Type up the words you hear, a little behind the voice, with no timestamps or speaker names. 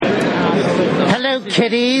Hello,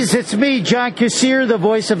 kiddies. It's me, John Kassir, the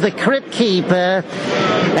voice of the Crypt Keeper,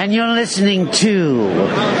 and you're listening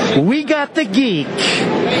to We Got the Geek.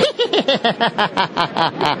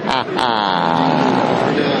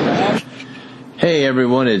 Hey,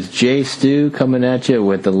 everyone. It's Jay Stu coming at you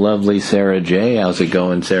with the lovely Sarah J. How's it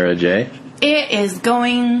going, Sarah J? It is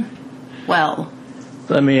going well.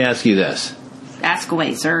 Let me ask you this. Ask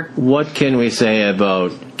away, sir. What can we say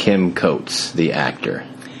about Kim Coates, the actor?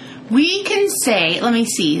 We can say, let me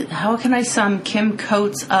see, how can I sum Kim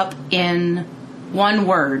Coates up in one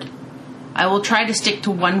word? I will try to stick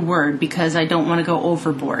to one word because I don't want to go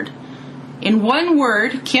overboard. In one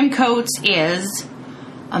word, Kim Coates is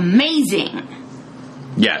amazing.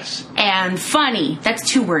 Yes. And funny. That's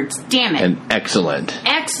 2 words. Damn it. And excellent.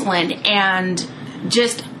 Excellent and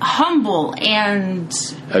just humble and...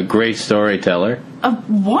 a great storyteller. A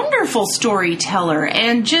wonderful storyteller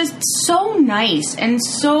and just so nice and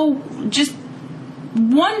so just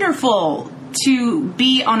wonderful to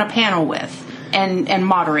be on a panel with and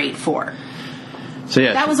moderate for. So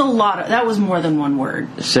yeah, that was more than one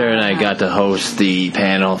word. Sarah and I got to host the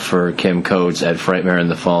panel for Kim Coates at Frightmare in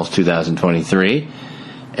the Falls 2023,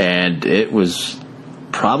 and it was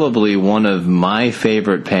probably one of my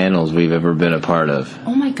favorite panels we've ever been a part of.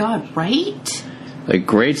 Oh my God, right? Like,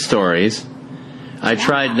 great stories. I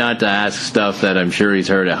tried not to ask stuff that I'm sure he's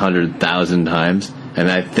heard 100,000 times,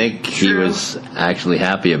 and I think he was actually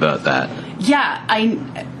happy about that. Yeah,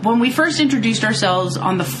 when we first introduced ourselves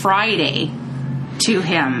on the Friday to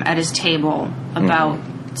him at his table about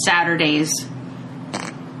Saturday's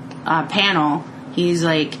panel, he's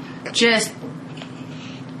like, just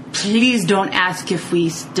please don't ask if we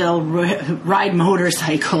still ride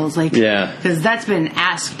motorcycles, like, because that's been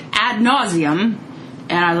asked ad nauseum.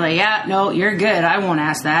 And I was like, yeah, no, you're good. I won't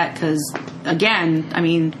ask that because, again, I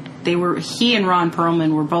mean, he and Ron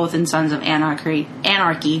Perlman were both in Sons of Anarchy,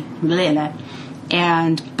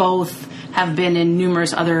 and both have been in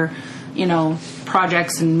numerous other,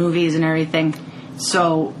 projects and movies and everything.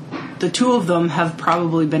 So the 2 of them have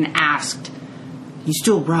probably been asked, you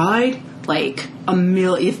still ride? Like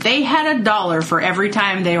if they had $1 for every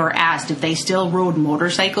time they were asked if they still rode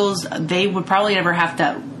motorcycles, they would probably never have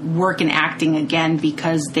to work in acting again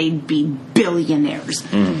because they'd be billionaires.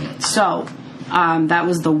 So that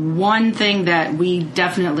was the one thing that we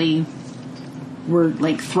definitely were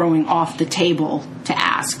like throwing off the table to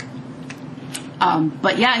ask.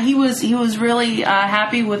 But yeah, he was really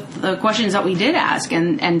happy with the questions that we did ask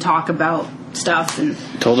and talk about stuff, and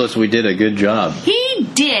told us we did a good job. He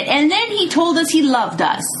did, and then he told us he loved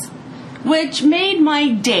us, which made my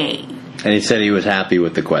day. And he said he was happy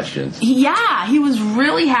with the questions. Yeah, he was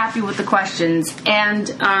really happy with the questions, and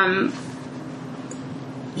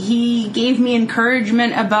he gave me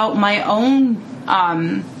encouragement about my own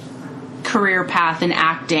career path in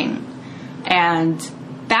acting, and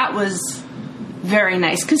that was very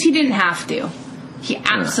nice because he didn't have to. He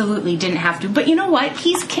absolutely didn't have to. But you know what?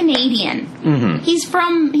 He's Canadian. Mm-hmm. He's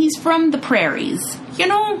from the prairies,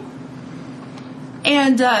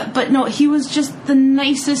 And but no, he was just the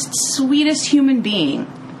nicest, sweetest human being.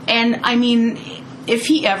 And I mean, if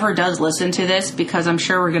he ever does listen to this, because I'm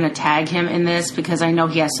sure we're going to tag him in this, because I know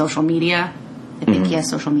he has social media. I think he has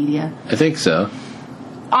social media. I think so.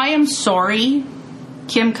 I am sorry,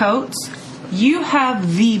 Kim Coates. You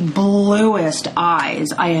have the bluest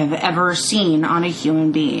eyes I have ever seen on a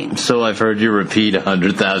human being. So I've heard you repeat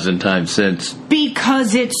 100,000 times since.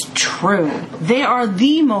 Because it's true. They are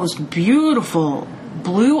the most beautiful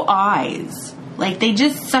blue eyes. Like, they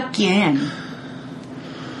just suck you in.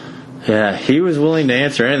 Yeah, he was willing to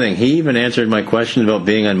answer anything. He even answered my question about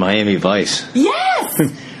being on Miami Vice. Yes!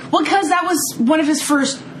 Well, because that was one of his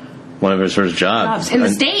first jobs in the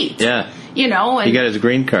States. Yeah. And he got his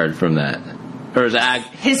green card from that. Or his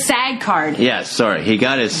SAG card. Yes, sorry. He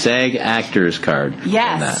got his SAG actor's card.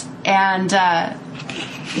 Yes. And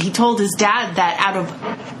he told his dad that out of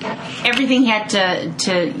everything he had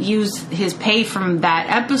to use his pay from that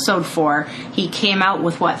episode for, he came out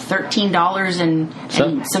with, $13 and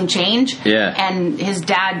some change? Yeah. And his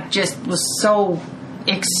dad just was so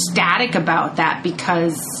ecstatic about that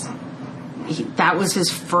because that was his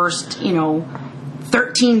first,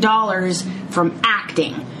 $13 from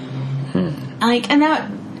acting. And that,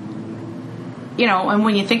 and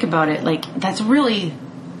when you think about it, that's really,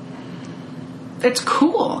 it's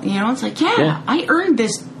cool, it's like, yeah, I earned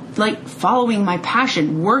this, following my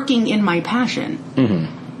passion, working in my passion. Mm-hmm.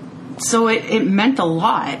 So it meant a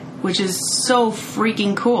lot, which is so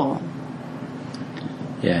freaking cool.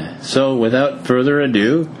 Yeah. So without further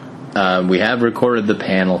ado, we have recorded the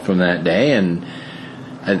panel from that day, and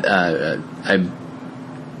I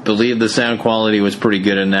believe the sound quality was pretty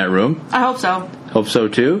good in that room. I hope so. Hope so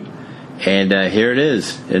too. And here it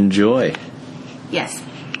is. Enjoy. Yes.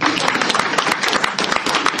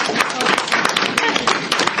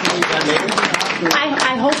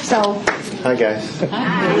 I hope so. Hi, guys.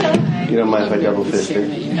 Hi. You don't mind if I double fist it?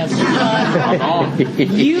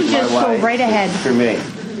 You just go right ahead. For me.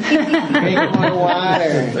 Drink more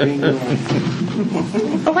water.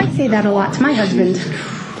 Oh, I say that a lot to my husband.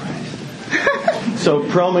 So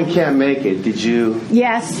Perlman can't make it. Did you?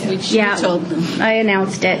 Yes. Yeah. I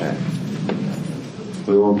announced it.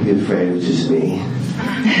 We won't be afraid. It's just me.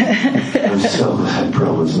 I'm so glad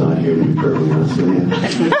Perlman's not here, to be perfectly honest with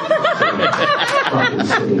you. I'm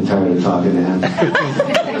sick and tired of talking to him.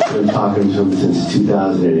 I've been talking to him since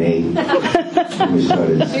 2008. When we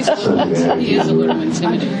started Sunday Energy. He is a little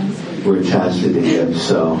intimidating. We're attached to the hip,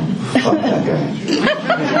 so fuck that guy.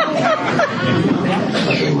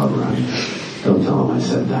 Fucking love Ronnie. Don't tell him I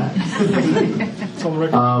said that.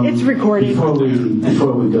 It's recorded.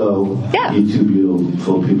 Before we go, yeah. You two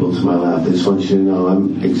beautiful people to my left, I just want you to know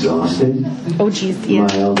I'm exhausted. Oh, jeez, yeah.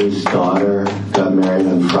 My eldest daughter got married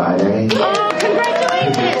on Friday. Oh,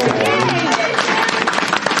 congratulations!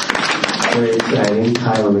 Very exciting.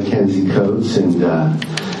 Tyler Mackenzie Coates, and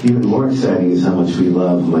even more exciting is how much we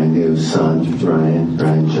love my new son, Ryan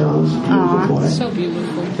Jones. Beautiful boy. So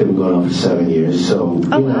beautiful. They've been going on for 7 years. So, you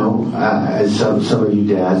know, as some of you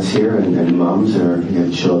dads here and moms you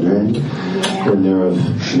have children, when they're of,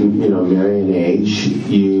 marrying age,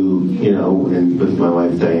 you know, and with my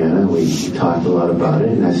wife Diana, we talked a lot about it.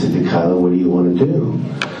 And I said to Kyla, what do you want to do?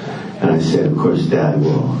 And I said, of course, Dad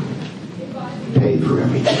will pay for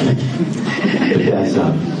everything. But Dad's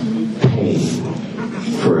not paying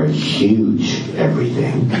for a huge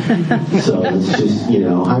everything. So it's just,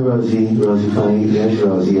 hi Rosie. Rosie funny. There's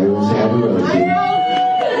Rosie. Everyone say hi to Rosie.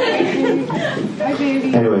 Hi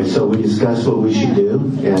baby. Anyway, so we discussed what we should do,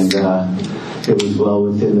 and it was well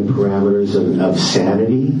within the parameters of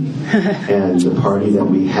sanity and the party that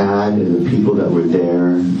we had and the people that were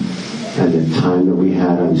there and the time that we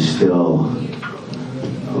had. I'm still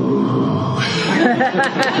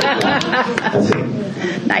that's it.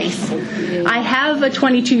 Nice. I have a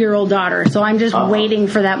 22-year-old daughter, so I'm just waiting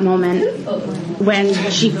for that moment when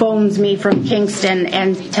she phones me from Kingston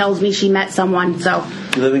and tells me she met someone. So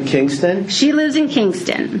you live in Kingston? She lives in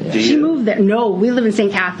Kingston. Do you? She moved there. No, we live in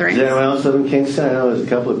St. Catharines. Does anyone else live in Kingston? I know there's a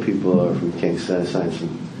couple of people who are from Kingston.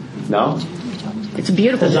 No? It's a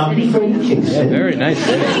beautiful city. I'm from Kingston. Very nice.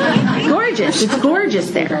 Gorgeous. It's gorgeous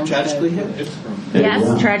there. Tragically hip.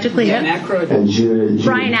 Yes, tragically hip. And Judith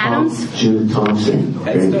Brian Adams. Judith Thompson.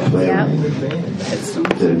 Great playwright.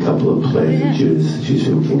 Did a couple of plays with Judith. She's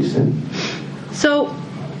from Kingston. So,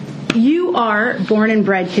 you are born and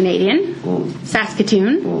bred Canadian,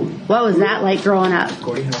 Saskatoon. What was that like growing up?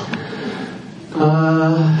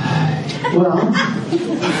 Well,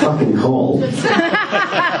 fucking cold.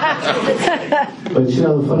 But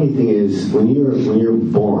the funny thing is, when you're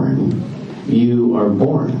born, you are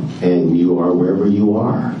born, and you are wherever you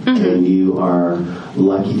are, and you are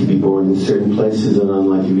lucky to be born in certain places and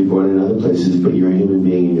unlucky to be born in other places. But you're a human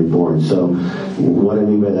being and you're born. So, what I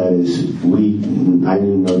mean by that is, I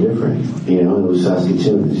knew no different. It was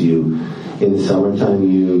Saskatoon. In the summertime,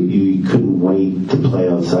 you couldn't wait to play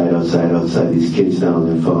outside. These kids now on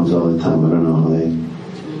their phones all the time. I don't know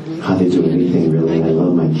how they do anything really. I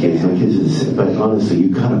love my kids. But honestly, you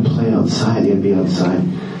gotta play outside. You gotta be outside.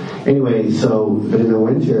 Anyway, but in the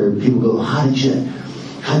winter, people go, how did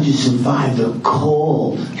you survive the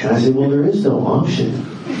cold? And I said, well, there is no option.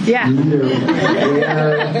 Yeah. Either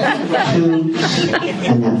wear tubes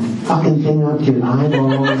and that fucking thing up to your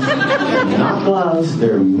eyeballs, not gloves,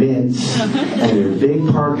 they're mitts, and they're big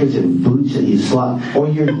parkas and boots that you slot, or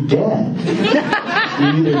you're dead. You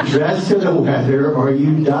either dress for the weather or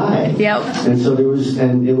you die. Yep. And so it was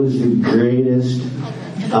the greatest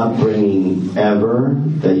upbringing ever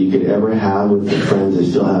that you could ever have with the friends I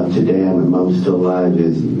still have today. My mom's still alive,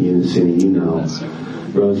 as Cindy,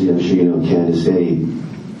 Rosie, I'm sure you know Candace Day,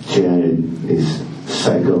 Janet, these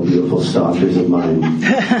psycho beautiful stalkers of mine.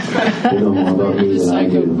 You know more about me than I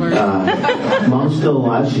do. Mom's still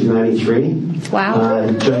alive, she's 93.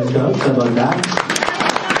 Wow. Joyce Coates, how about that?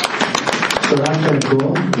 So that's kind of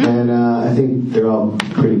cool, and I think they're all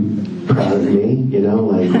pretty proud of me, when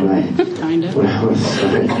I was,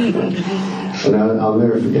 I'll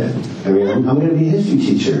never forget. I mean, I'm going to be a history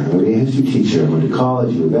teacher. I went to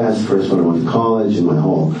college, that's the first one I went to college, and my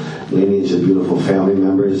whole lineage of beautiful family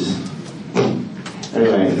members.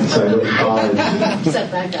 Anyway, so I go to college,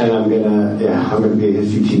 and I'm going to be a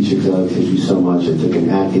history teacher because I love history so much. I took an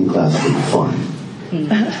acting class for fun.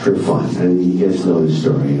 for fun. And you guys know the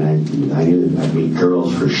story. And I knew that I'd meet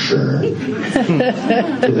girls for sure.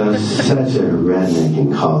 Because I was such a redneck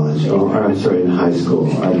in college. In high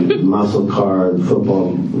school. I was muscle car,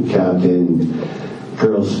 football captain.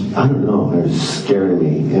 Girls, I don't know, they were scared of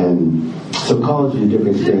me. And so college was a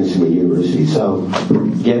different experience from a university. So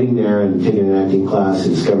getting there and taking an acting class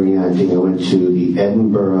and discovering acting, I went to the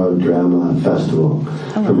Edinburgh Drama Festival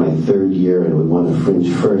for my third year, and we won a Fringe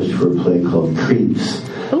First for a play called Creeps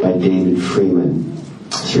by David Freeman.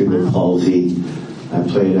 Cerebral palsy. I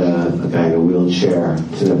played a guy in a wheelchair.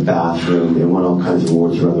 It's in a bathroom. They won all kinds of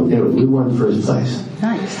awards around them. Anyway, we won first place.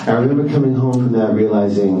 Nice. I remember coming home from that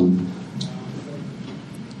realizing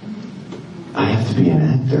I have to be an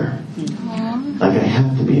actor. Like, I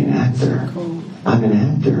have to be an actor. I'm an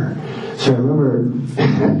actor. So I remember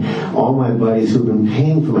all my buddies who've been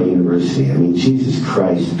paying for my university. I mean, Jesus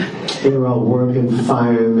Christ. They were all working,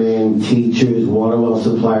 firemen, teachers, water well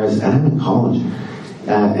suppliers, and I'm in college.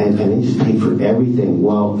 And they just paid for everything.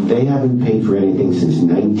 Well, they haven't paid for anything since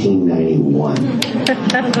 1991.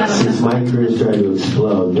 Since my career started to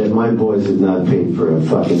explode, that my boys have not paid for a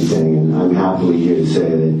fucking thing. And I'm happily here to say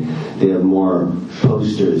that they have more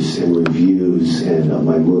posters and reviews and of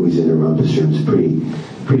my movies in their rumpus rooms.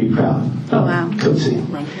 Pretty proud. Oh, wow. Cozy.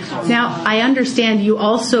 Now, I understand you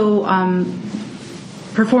also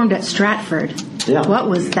performed at Stratford. Yeah. What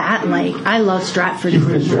was that like? I love Stratford. You're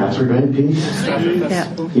from Stratford, right, Pete? Yeah.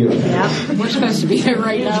 You know, Yeah. We're supposed to be there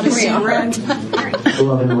right now to see Rent.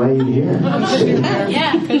 well, then why are you here?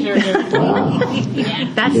 Yeah, because you're here. Wow. That's You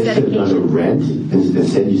guys should have done a dedication. Rent.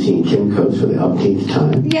 Instead, you've seen Kim Coates for the upteenth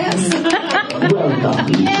time. Yes. Well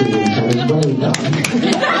done.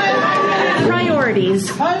 Priorities,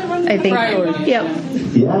 I think. Priorities. Yep.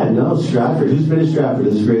 Yeah, no, Stratford. Who's been to Stratford?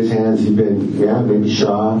 Let's raise hands. You've been, maybe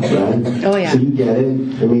Shaw, right? Oh, yeah. So you get it.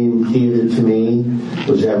 I mean, theater to me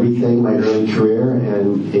was everything, my early career.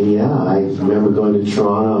 And yeah, I remember going to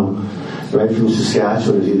Toronto, right from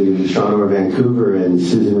Saskatchewan. It was either going to be Toronto or Vancouver. And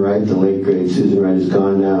Susan Wright, the late great Susan Wright, is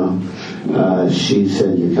gone now. She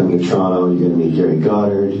said, you're coming to Toronto, you're going to meet Gary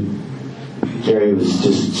Goddard. Gary was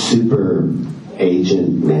just super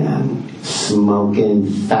agent man. Smoking,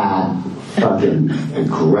 fat, fucking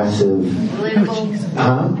aggressive. Relatable.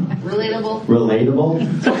 Huh? Relatable.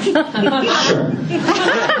 Sure.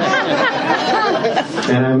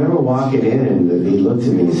 And I remember walking in, and he looked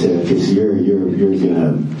at me and said, "Okay, so you're gonna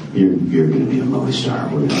be a movie star.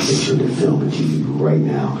 We're gonna get you into film and TV right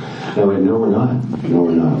now." And I went, "No, we're not. No,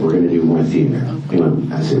 we're not. We're gonna do more theater." He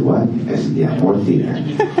went, I said, "What?" I said, "Yeah, more theater."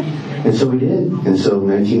 And so we did. And so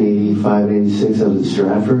 1985, 86, I was at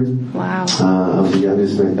Stratford. Wow. I was the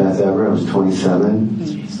youngest Macbeth ever. I was 27.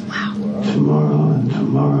 Wow. Tomorrow and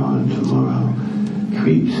tomorrow and tomorrow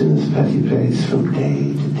creeps in this petty place from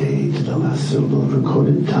day to the last syllable of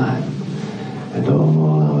recorded time. And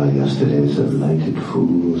all our yesterdays have lighted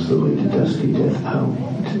fools the way to dusty death out.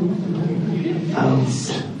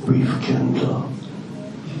 Out, brief candle.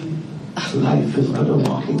 Life is but a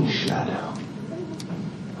walking shadow.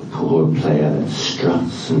 A poor player that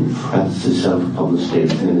struts and frets itself upon the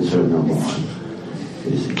stage and is heard no more.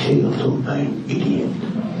 It is a tale told by an idiot,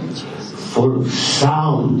 full of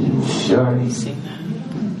sound and fury,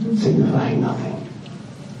 signifying nothing.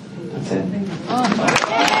 That's it.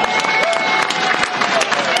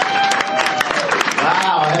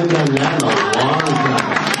 Wow, I haven't done that in a long time.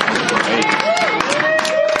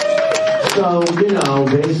 So,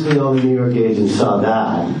 basically all the New York agents saw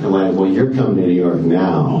that and went, well, you're coming to New York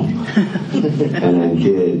now. And I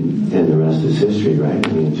did, and the rest is history, right? I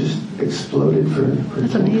mean, it just exploded for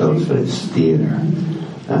Kim Coates, but it's theater.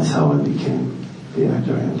 That's how I became the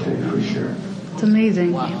actor I am today, for sure. It's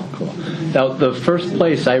amazing. Wow. Cool. Now, the first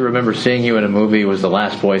place I remember seeing you in a movie was The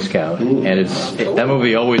Last Boy Scout, and that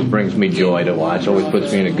movie always brings me joy to watch. Always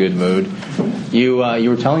puts me in a good mood. You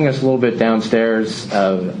were telling us a little bit downstairs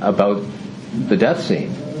about the death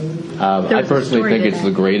scene. I personally think it's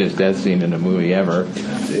the greatest death scene in a movie ever.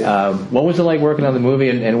 What was it like working on the movie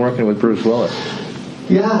and working with Bruce Willis?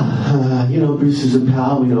 Yeah, Bruce is a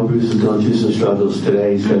pal. We know Bruce is going through some struggles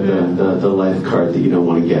today. He's got the life card that you don't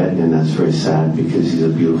want to get, and that's very sad because he's a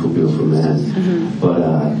beautiful, beautiful man. Mm-hmm.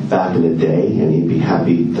 But back in the day, and he'd be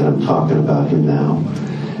happy that I'm talking about him now.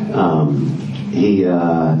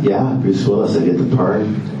 Bruce Willis, I did the part,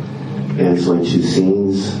 and it's only 2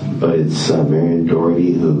 scenes, but it's Marion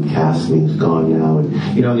Doherty who cast me, who's gone now. And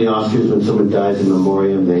in the Oscars, when someone dies in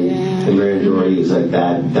memoriam, and Marion Doherty is like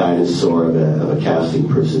that dinosaur of a casting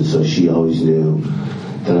person, so she always knew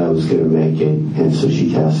that I was going to make it, and so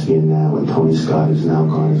she cast me in that, when Tony Scott is now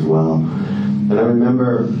gone as well. And I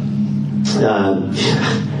remember,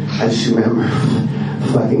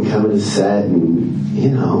 fucking coming to set, and you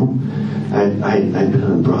know, I'd been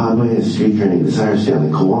on Broadway and Street Training Desire,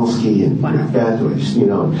 Stanley Kowalski, and Bethwich, you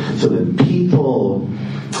know, so the people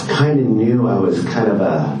kind of knew I was kind of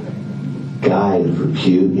a guy of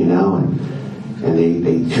repute, you know, and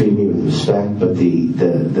they treated me with respect, but the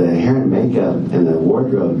hair and makeup and the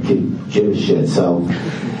wardrobe could give a shit. So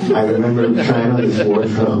I remember trying on this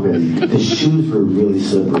wardrobe, and the shoes were really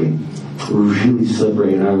slippery.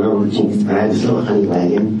 And I remember, and I had this little honey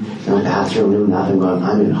wagon in the bathroom, knew nothing about.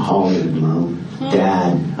 I'm in Hollywood, Mom.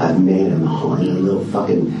 Dad, I've made him in a little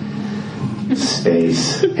fucking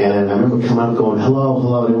space. And I remember coming out going,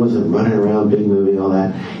 hello, and it was running around, big movie, all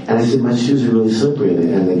that. And I said, my shoes are really slippery.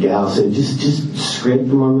 And the gal said, just scrape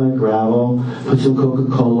them on the gravel, put some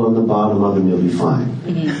Coca-Cola on the bottom of them, you'll be fine.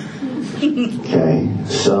 Okay,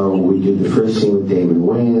 so we did the first scene with Damon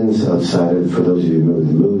Wayans outside of, for those of you who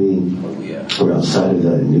remember the movie, we're outside of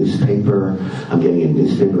the newspaper. I'm getting a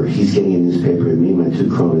newspaper, he's getting a newspaper, and me and my two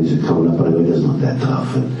cronies are coming up, and I go, it doesn't look that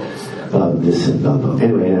tough. And this and blah.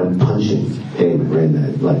 Anyway, and I'm punching Damon right in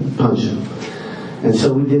the, like, punch him. And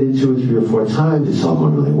so we did it 2 or 3 or 4 times. It's all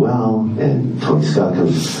going really well. And Tony Scott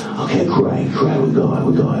comes, okay, cry, we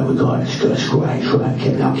go. Just cry.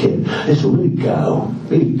 Okay, now, kid, listen, we go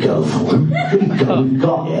for him. We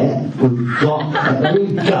got it. Let me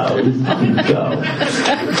go.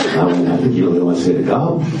 I think he really wants me to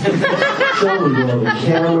go. So we go to the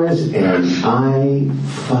cameras, and I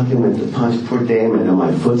fucking went to punch poor Damon, and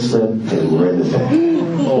my foot slipped, and we're in the bed.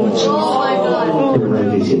 Oh my God.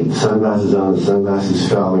 Sunglasses on, the sunglasses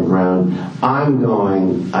fell on the ground. I'm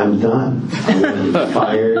done. I'm going to be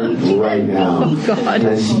fired right now. And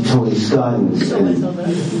I see Tony Scott and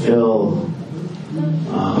Phil,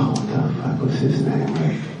 what the fuck was his name?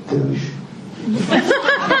 Douche.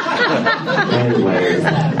 Anyway, I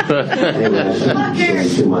shouldn't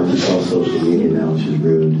say too much. It's all social media now, which is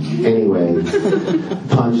rude. Anyway,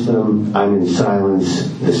 punched them. I'm in silence.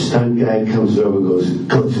 The stunt guy comes over and goes,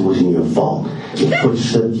 Coach, it wasn't your fault. Your foot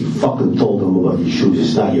slipped. You fucking told them about your shoes.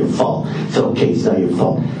 It's not your fault. It's okay. It's not your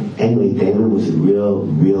fault. Anyway, Damon was a real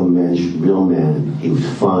man. He was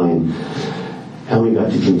fine. And we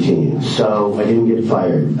got to continue. So I didn't get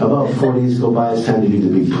fired. About 4 days go by, it's time to do the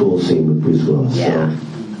big pool scene with Bruce Willis. Yeah.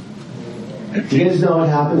 So, do you guys know what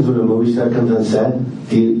happens when a movie star comes on set?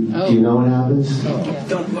 Do you know what happens?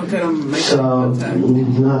 Don't look at him. So,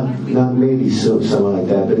 not maybe something like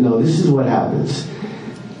that, but no, this is what happens.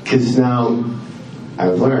 Because now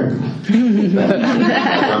I've learned that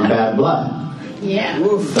I'm bad blood. Yeah.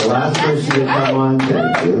 The last person to come on,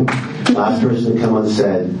 thank you. Last person to come on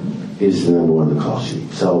set is the number one on the call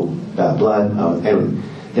sheet. So, bad blood. Anyway,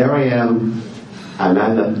 there I am. I'm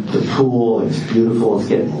at the pool. It's beautiful. It's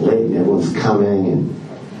getting lit, and everyone's coming.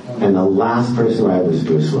 And the last person arrived was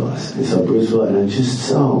Bruce Willis. And so Bruce Willis, and I'm just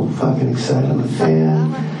so fucking excited. I'm a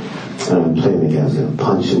fan. And I'm playing the guy who's going to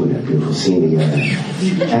punch him. We got a beautiful scene together.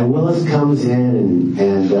 And Willis comes in,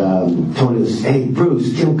 and Tony goes, hey,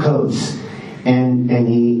 Bruce, Kim Coates. And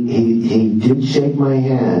he did shake my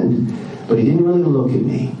hand, but he didn't really look at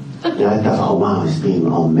me. And I thought, oh wow, he's being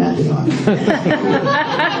all method on me.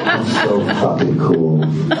 That's so fucking cool.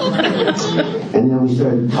 And then we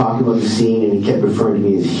started talking about the scene, and he kept referring to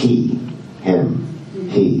me as him.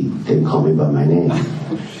 He didn't call me by my name,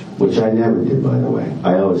 which I never did, by the way.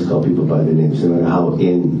 I always call people by their names, no matter how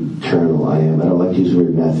internal I am. I don't like to use the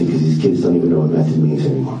word method because these kids don't even know what method means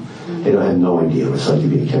anymore. They don't have no idea what it's like to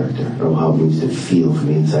be a character or how it means to feel from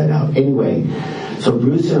the inside out. Anyway, so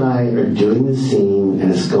Bruce and I are doing the scene,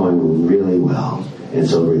 and it's going really well. And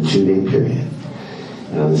it's over a 2-day period.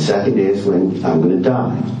 And on the second day is when I'm going to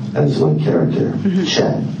die. That's my character,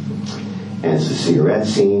 Chet. And it's a cigarette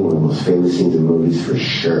scene, one of the most famous scenes in movies for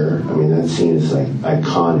sure. I mean, that scene is like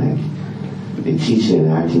iconic. They teach in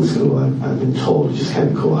an acting school, I've been told, which is kind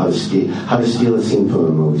of cool, how to steal a scene from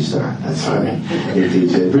a movie star. That's right. They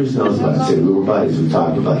teach it. Bruce knows about it. We were buddies. We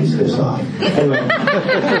talked about it. He's pissed off. Anyway,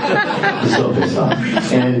 he's so pissed off.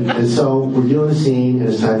 And so we're doing the scene, and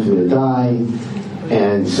it's time for me to die.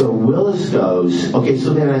 And so Willis goes, okay,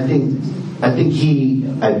 so then I think I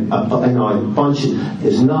punch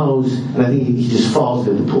his nose, and I think he just falls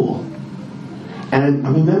into the pool. And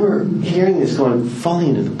I remember hearing this going, falling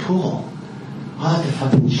into the pool. I'll have to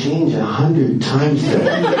fucking change 100 times to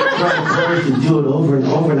try to do it over and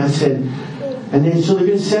over. And I said, and then so they're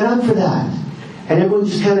going to set up for that. And everyone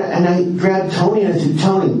just kind of, and I grabbed Tony and I said,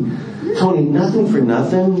 Tony, nothing for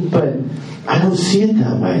nothing, but I don't see it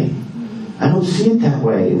that way. I don't see it that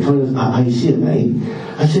way. And Tony goes, how you see it, mate?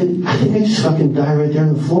 I said, I think I just fucking die right there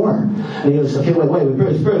on the floor. And he goes, okay, wait,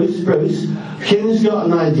 Bruce. Kim's got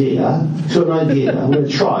an idea. I'm going to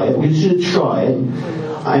try it. We should try it.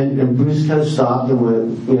 And Bruce kind of stopped and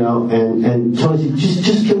went, and Tony said,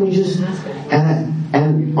 just can we just...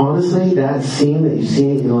 And honestly, that scene that you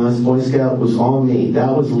see in The Last Boy Scout was all me.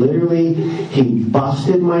 That was literally, he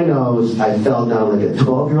busted my nose. I fell down like a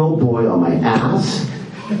 12-year-old boy on my ass.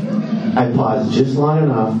 I paused just long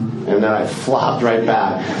enough, and then I flopped right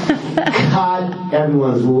back. Cut.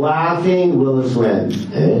 Everyone's laughing. Willis went,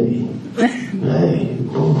 hey,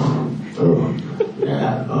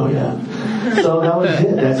 oh yeah. So that was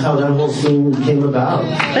it. That's how that whole scene came about.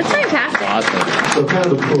 That's fantastic. Awesome. So kind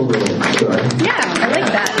of a cool little story. Yeah, I like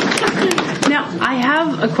that. Now, I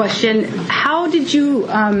have a question. How did you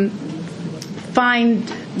find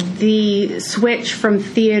the switch from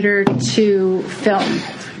theater to film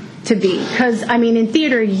to be? Because, I mean, in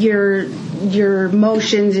theater, your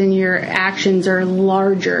motions and your actions are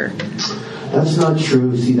larger. That's not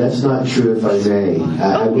true. See, that's not true, if I may.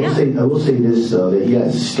 I will say this, though, that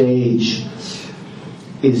yes, stage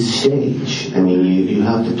is stage. I mean, you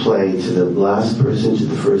have to play to the last person, to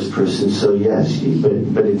the first person, so yes,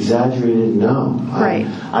 but exaggerated, no. Right.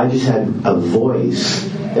 I just had a voice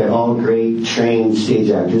that all great trained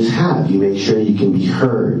stage actors have. You make sure you can be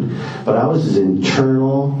heard. But I was as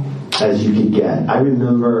internal as you could get. I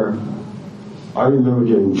remember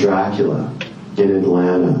doing Dracula in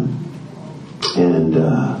Atlanta. And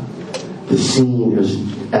the scene was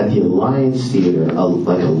at the Alliance Theater,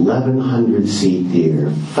 like 1,100 seat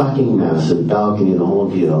theater, fucking massive, balcony, the whole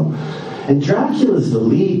deal. And Dracula's the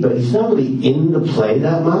lead, but he's not really in the play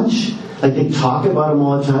that much. Like, they talk about him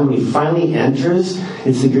all the time. When he finally enters,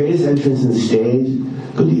 it's the greatest entrance in the stage.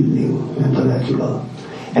 Good evening, I'm Dracula.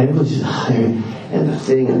 And it was just and the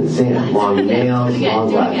thing, long nails, long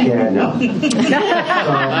black hair. No. But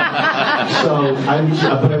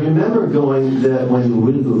I remember going when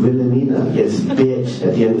Wilhelmina gets bit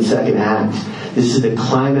at the end of the second act. This is the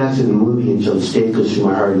climax of the movie until the stage goes through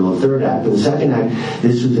my heart in the third act. In the second act,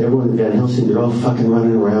 this was everyone in Van Helsing. They're all fucking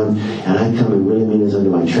running around, and I come and Wilhelmina's under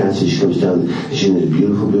my trance, and she comes down. She's in this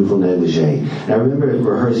beautiful, beautiful negligee. And I remember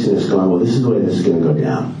rehearsing this, going, well, this is the way this is going to go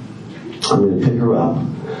down. I'm going to pick her up,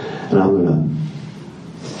 and I'm going to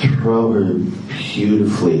throw her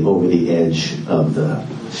beautifully over the edge of the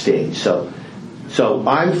stage. So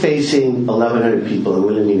I'm facing 1,100 people, and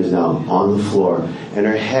Wilhelmina's now on the floor, and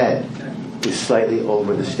her head is slightly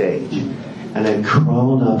over the stage. And I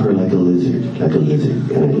crawled up her like a lizard,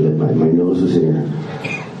 and my nose was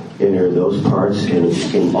in her those parts, and it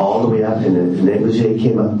came all the way up, and the negligee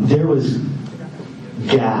came up. There was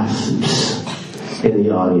gasps in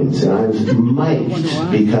the audience, and I was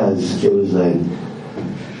mic'd because it was like,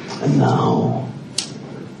 and now,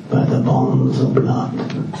 by the bonds of blood.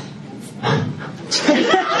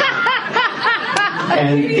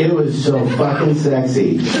 And it was so fucking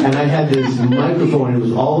sexy. And I had this microphone, it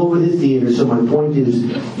was all over the theater, so my point is,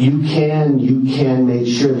 you can make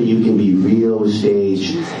sure that you can be real with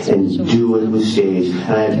stage and do it with stage.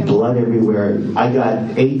 And I had blood everywhere. I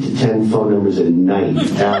got 8 to 10 phone numbers a night,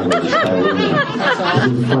 average.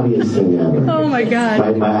 It was the funniest thing ever. Oh my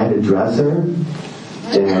God. I had a dresser,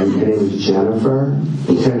 and her name was Jennifer.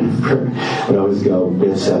 Would always go, we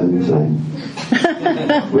have 7 tonight.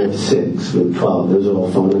 We have 6, we have 12. Those are all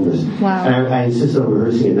phone numbers. Wow. And I insisted on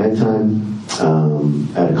rehearsing at nighttime,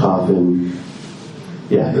 at a coffin.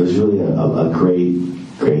 Yeah, it was really a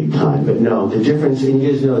great time. But no, the difference, and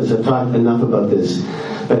you guys know this, I've talked enough about this,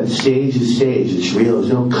 but stage is stage. It's real.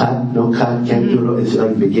 There's no cut, can't do it. It's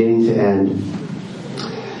like beginning to end.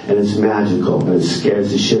 And it's magical, and it scares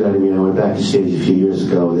the shit out of me. I went back to stage a few years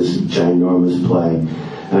ago, this ginormous play,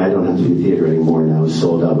 and I don't have to do theater anymore now. It's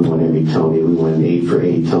sold out. We won every Tony. We won 8 for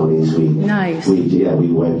 8 Tonys. Nice. We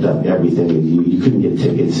wiped up everything. You couldn't get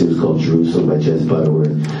tickets. It was called Jerusalem by Jez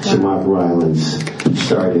Butterworth. So Mark Rylance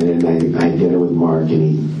started it, and I did it with Mark, and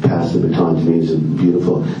he passed the baton to me. It was a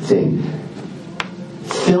beautiful thing.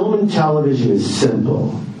 Film and television is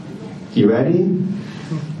simple. You ready?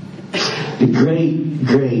 The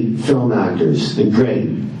great film actors, the great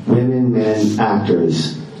women, men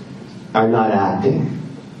actors are not acting.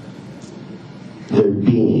 They're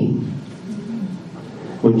being.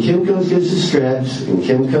 When Kim Coates gets the script and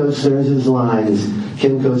Kim Coates learns his lines,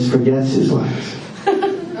 Kim Coates forgets his lines.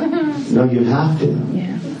 No, you have to.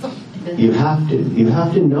 Yeah. You have to. You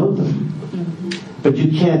have to know them. But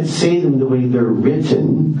you can't say them the way they're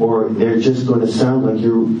written, or they're just going to sound like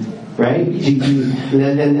you're... Right?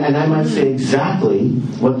 And I might say exactly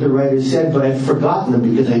what the writer said, but I've forgotten them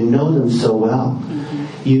because I know them so well.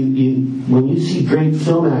 When see great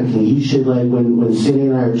film acting. You should, like, when Cindy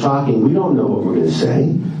and I are talking, we don't know what we're going to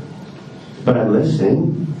say, but I'm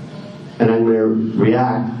listening, and I'm going to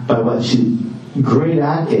react by what she... Great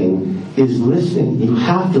acting is listening. You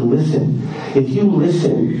have to listen. If you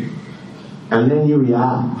listen, and then you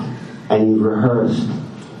react, and you rehearse,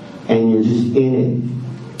 and you're just in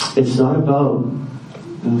it, it's not about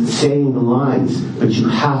saying the lines, but you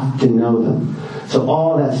have to know them. So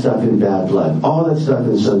all that stuff in Bad Blood, all that stuff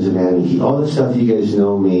in Sons of Anarchy, all the stuff you guys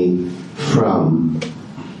know me from,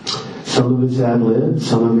 some of it's ad-libbed,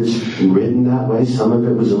 some of it's written that way, some of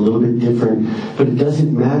it was a little bit different, but it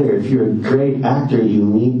doesn't matter. If you're a great actor, you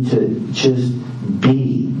need to just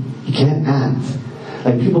be. You can't act.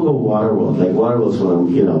 Like, people go Waterworld. Like, Waterworld's when,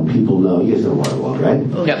 people know. You guys know Waterworld,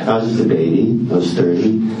 right? Yep. I was just a baby. I was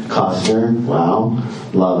 30. Costner, wow.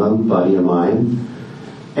 Love him. Buddy of mine.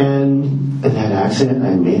 And that accent,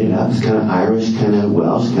 I made it up. It's kind of Irish, kind of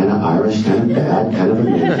Welsh, kind of Irish, kind of bad, kind of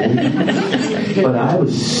American. But I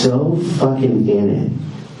was so fucking in it.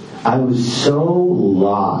 I was so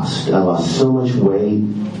lost. I lost so much weight.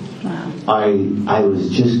 Wow. I was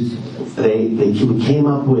just... We came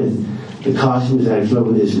up with the costumes, and I came up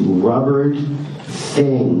with this rubbered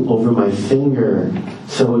thing over my finger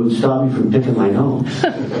so it would stop me from picking my nose.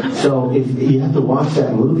 So if you have to watch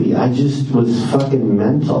that movie, I just was fucking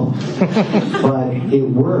mental. But it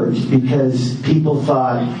worked because people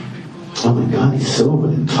thought, oh my God, he's so over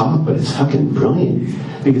the top, but it's fucking brilliant.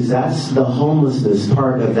 Because that's the homelessness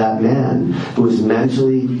part of that man who was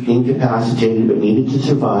mentally incapacitated but needed to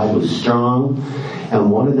survive, was strong, and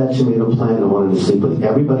wanted that tomato plant and wanted to sleep with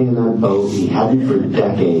everybody in that boat. He hadn't for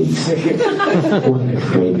decades. What a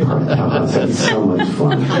great part that was. It was so much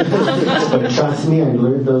fun. But trust me, I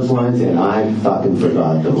learned those lines and I fucking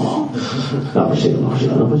forgot them all. That's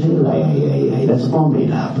all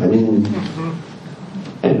made up. I mean,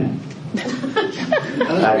 anyway.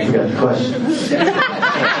 I forgot the question.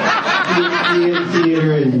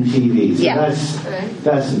 Theater and TV. So Yeah.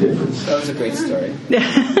 That's the difference. That was a great story.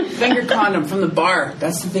 Finger condom from the bar.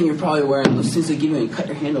 That's the thing you're probably wearing. Those things they give you when you cut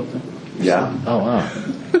your hand open. Yeah. Oh, wow.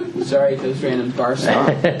 Sorry, those random bar stuff.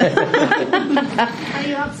 Are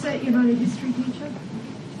you upset you're not a history teacher?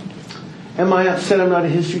 Am I upset I'm not a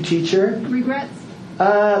history teacher? Regrets?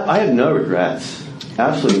 I have no regrets.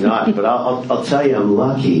 Absolutely not. But I'll tell you, I'm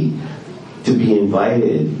lucky to be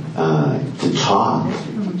invited to talk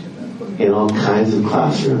in all kinds of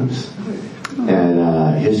classrooms. And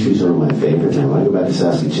history's one of my favorites. And when I go back to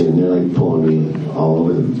Saskatoon, they're like pulling me all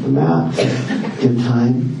over the map. Do you have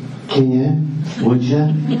time? Can you? Would you?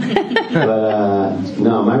 But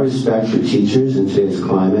no, my respect for teachers in today's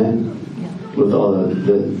climate, with all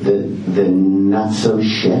the not-so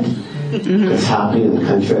shit that's happening in the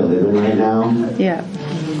country I live in right now. Yeah.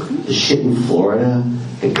 The shit in Florida,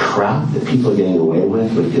 the crap that people are getting away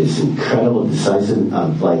with this incredible decisive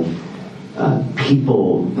of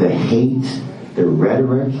people that hate, the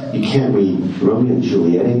rhetoric. You can't read Romeo and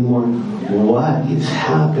Juliet anymore. What is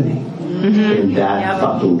happening in that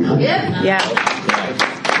fucking country? Yeah.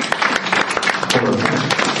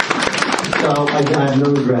 So I have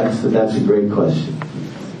no regrets, but that's a great question.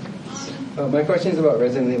 My question is about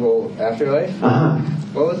Resident Evil Afterlife.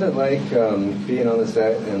 What was it like being on the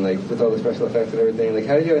set and with all the special effects and everything?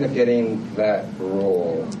 How did you end up getting that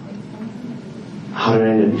role? How did I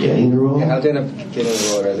end up getting the role? Yeah, how did you end up getting the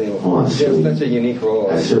role of Resident Evil? Oh, It's such a unique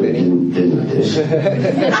role. I certainly didn't audition.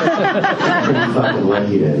 Pretty fucking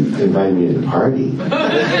lucky to invite me to the party.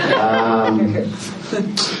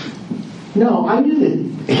 No, I knew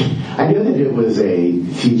that it was a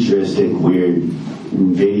futuristic, weird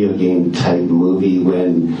video game type movie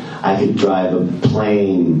when I could drive a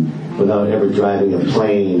plane without ever driving a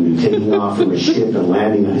plane, taking off from a ship and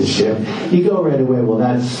landing on a ship. You go right away, well,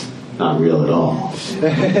 that's not real at all.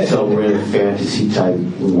 So we're in a fantasy type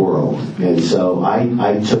world. And so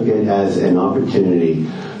I took it as an opportunity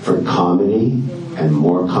for comedy and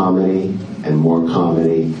more comedy and more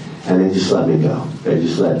comedy, and they just let me go. They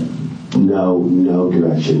just let no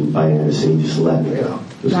direction by Anderson, just let me go.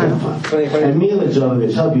 It was kind of fun. And Mila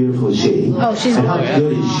Jovovich, how beautiful is she? Oh, she's and how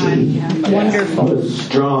good is she? wonderful. A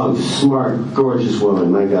strong, smart, gorgeous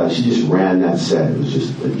woman. My God, she just ran that set. It was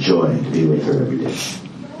just a joy to be with her every day.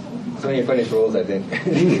 Some of your funniest roles, I think.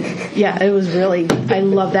 Yeah, it was really, I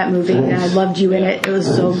love that movie, and I loved you in it. It was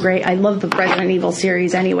so great. I love the Resident Evil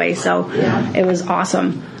series anyway, so it was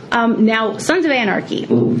awesome. Now, Sons of Anarchy.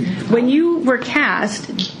 When you were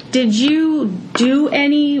cast, did you do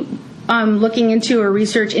any looking into or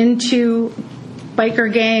research into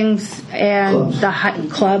biker gangs and the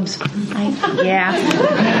clubs? I'm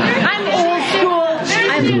old school.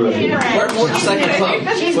 I'm We're a motorcycle club.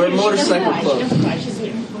 We're a motorcycle club.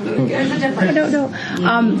 I don't know.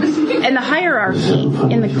 And the hierarchy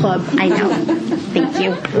in the club. I know. Thank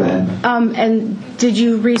you. And did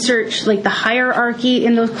you research like the hierarchy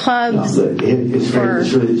in those clubs? No, it's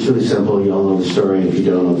really simple. You all know the story. If you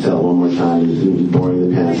don't, I'll tell it one more time. It's going to be boring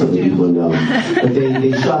the pants. Other people know. But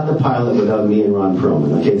they shot the pilot without me and Ron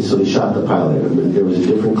Perlman. Okay, so they shot the pilot. There was a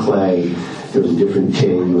different Clay. There was a different Tig.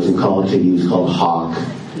 It wasn't called Tig. He was called Hawk.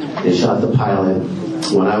 They shot the pilot.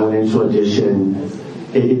 When I went into audition,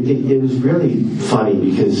 it was really funny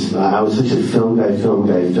because I was such a film guy,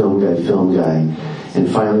 and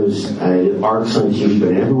finally I did arcs on TV, but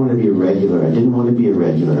I never wanted to be a regular. I didn't want to be a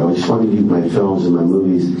regular. I just wanted to do my films and my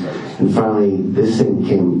movies. And finally, this thing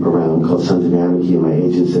came around called Sons of Anarchy, and my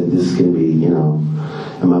agent said, this is going to be,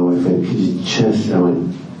 and my wife went, could you just, I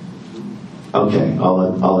went, okay,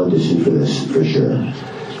 I'll audition for this, for sure.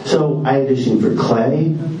 So I auditioned for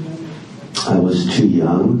Clay. I was too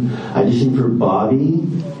young. I auditioned for Bobby.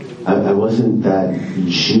 I wasn't that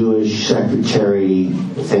Jewish secretary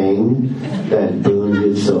thing that Boone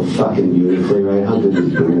did so fucking beautifully, right? How good was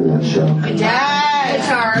Boone in that show?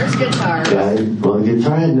 Guitars. Yeah, well, the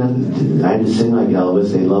guitar had nothing. I had to sing like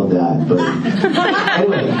Elvis. They loved that. But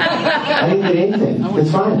anyway, I didn't get anything.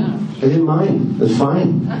 It's fine. I didn't mind. It was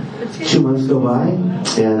fine. 2 months go by,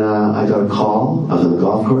 and I got a call. I was on the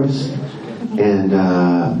golf course, and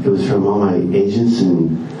it was from all my agents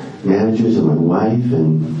and managers and my wife,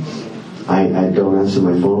 and I don't answer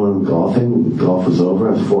my phone when I'm golfing. Golf was over.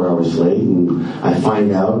 I was 4 hours late, and I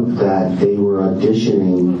find out that they were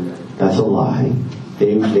auditioning. That's a lie.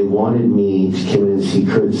 They wanted me to come in and see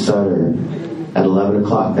Kurt Sutter at 11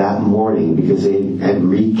 o'clock that morning because they had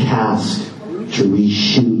recast to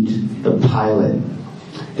reshoot the pilot.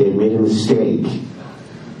 They had made a mistake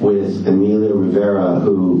with Emilio Rivera,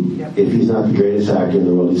 who, if he's not the greatest actor in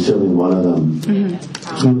the world, he's certainly one of them.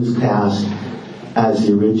 Mm-hmm. He was cast as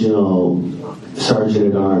the original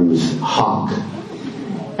Sergeant-at-Arms Hawk.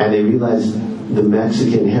 And they realized the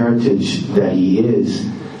Mexican heritage that he is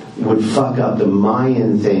would fuck up the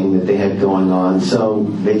Mayan thing that they had going on, so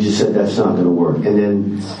they just said that's not going to work. And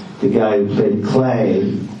then the guy who played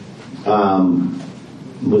Clay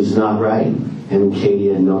was not right. Him and Katie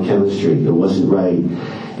had no chemistry. It wasn't right.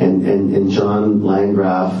 And John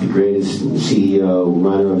Landgraf, the greatest CEO,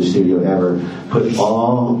 runner of the studio ever, put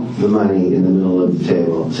all the money in the middle of the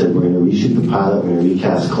table. Said, we're going to reshoot the pilot, we're going to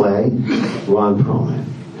recast Clay, Ron Perlman.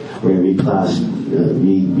 We're going to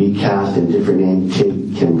recast in different names,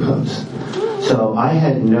 Kim Coates. So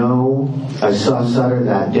I saw Sutter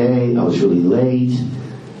that day. I was really late,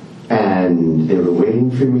 and they were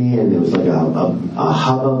waiting for me, and there was like a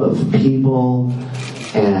hubbub of people.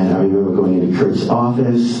 And I remember going into Kurt's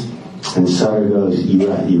office, and Sutter goes, "You're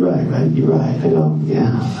right, right? You're right." I go,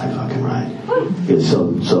 "Yeah, I fucking right." He goes,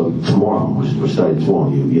 so tomorrow, we're starting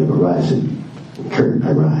tomorrow. You have a ride? I said, "Kurt,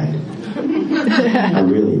 I ride. I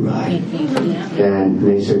really ride." And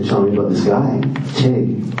they started telling me about this guy,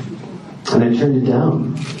 Tig, and I turned it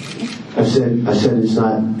down. I said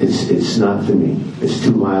it's not for me. It's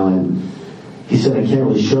too violent. He said, "I can't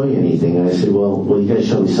really show you anything." And I said, well, you got to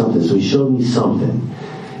show me something. So he showed me something.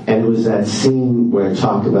 And it was that scene where I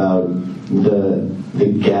talk about the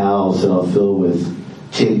gals that I'll fill with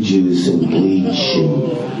Tig juice and bleach,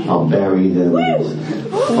 and I'll bury them. It's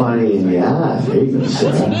funny, and there you go,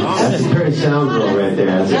 Sarah. That's a Curry Sound girl right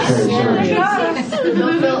there. That's a Curry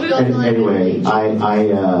Sound. Anyway, I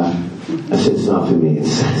said, it's not for me. And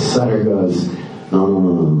Sutter goes,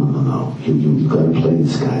 no. You've got to play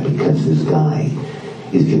this guy because this guy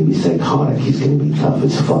is going to be psychotic. He's going to be tough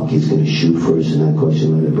as fuck. He's going to shoot first and not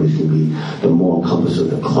question later, but he's going to be the moral compass of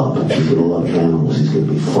the club. He's going to love animals. He's going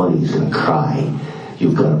to be funny. He's going to cry.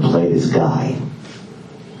 You've got to play this guy.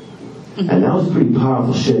 And that was pretty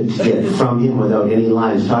powerful shit to get from him without any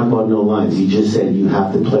lines. Talk about no lines. He just said, you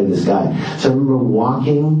have to play this guy. So I remember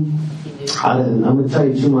walking. I'm going to tell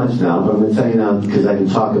you too much now, but I'm going to tell you now because I can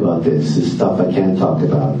talk about this. This stuff I can't talk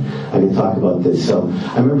about. I can talk about this. So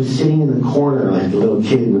I remember sitting in the corner like a little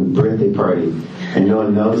kid in a birthday party, and no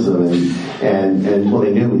one knows them. And well,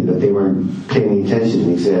 they knew me, but they weren't paying any attention to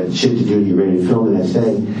me because they had shit to do to get ready to film the next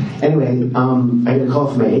day. Anyway, I got a call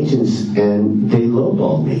from my agents, and they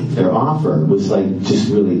lowballed me. Their offer was like just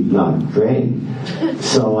really not great.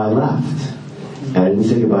 So I left. And I didn't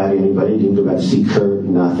say goodbye to anybody. Didn't go back to see Kurt,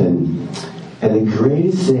 nothing. And the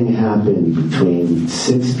greatest thing happened between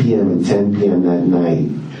 6 p.m. and 10 p.m. that night.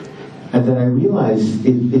 And then I realized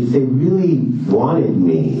if they really wanted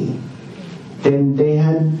me, then they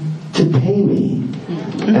had to pay me.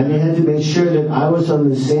 And they had to make sure that I was on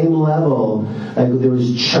the same level. Like there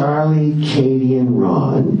was Charlie, Katie, and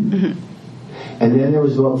Ron. And then there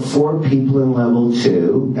was about 4 people in level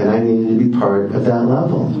 2, and I needed to be part of that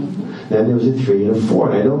level. Then there was a 3 and a 4.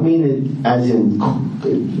 And I don't mean it as in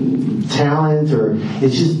talent, or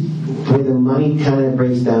it's just the way the money kind of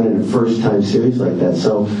breaks down in a first-time series like that.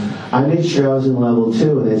 So I made sure I was in level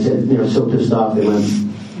 2, and they said, they were so pissed off, they went,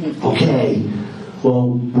 okay, well,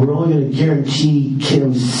 we're only going to guarantee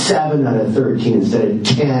Kim 7 out of 13 instead of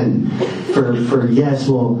 10 for yes.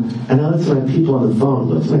 Well, and I looked at my people on the phone.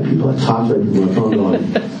 Looked at my people. I talked to my people on the phone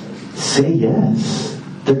going, say yes.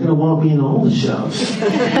 They're going to want me in all the shows.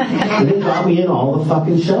 And they got me in all the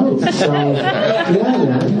fucking shows. So, yeah,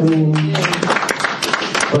 man. I mean,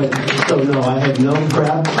 but, so no, I had no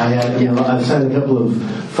prep. I had, I sent a couple of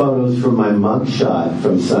photos from my mug shot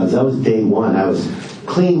from Sons. That was day 1. I was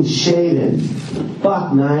clean shaven,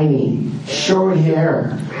 $1.90, short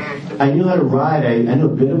hair. I knew how to ride. I knew a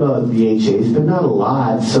bit about VHAs, but not a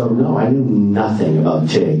lot. So no, I knew nothing about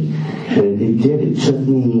TIG. And it took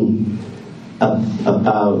me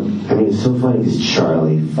about, I mean, it's so funny because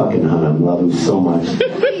Charlie, fucking Hunnam, love him so much.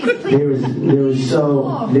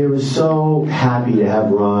 They were so happy to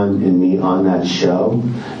have Ron and me on that show,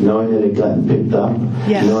 knowing that it got picked up,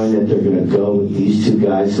 knowing that they're going to go with these 2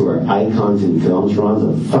 guys who are icons in films. Ron's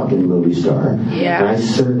a fucking movie star. And I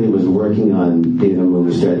certainly was working on being a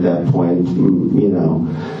movie star at that point,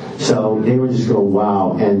 So they were just going,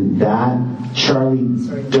 wow. And that Charlie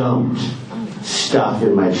dumped stuff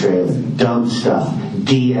in my trailer. Dumped stuff.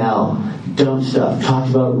 DL. Dumb stuff.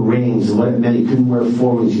 Talked about rings and what it meant. You couldn't wear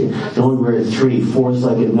 4 rings. You only wear 3. 4 is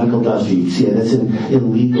like a knuckle duster. You see it. That's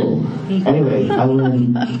illegal. Anyway, I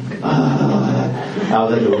learned. I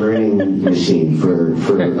was like a learning machine for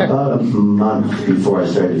about a month before I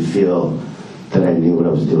started to feel that I knew what I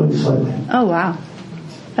was doing slightly. Oh wow,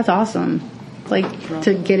 that's awesome! Like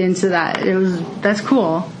to get into that. That's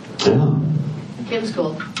cool. Yeah. It was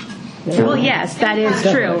cool. Yeah. Well, yes, that is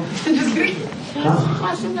true.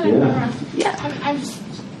 Question that I've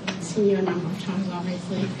seen you a number of times,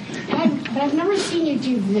 obviously, but I've never seen you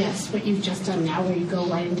do this, what you've just done now, where you go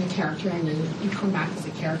right into character and then you come back as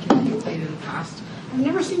a character that you played in the past. I've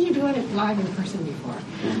never seen you doing it live in person before.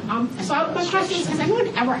 So my question is, has anyone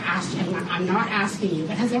ever asked you, and I'm not asking you,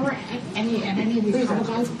 but has ever any of these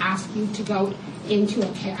Comic-Cons asked you to go into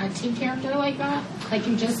a team character like that, like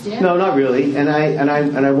you just did? No, not really, and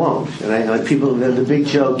I won't. And people, the big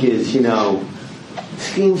joke is,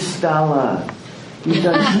 Team Stella. You've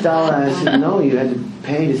done Stella. I said, no, you had to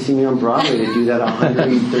pay to see me on Broadway to do that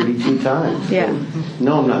 132 times. Yeah.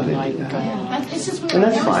 No, I'm not going to do that. Yeah, it's just weird. And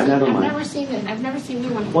that's fine. I don't mind. I've never seen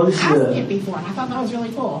anyone ask it before, and I thought that was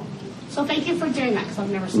really cool. So thank you for doing that, because I've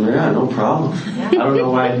never seen it. Yeah, no problem. I don't know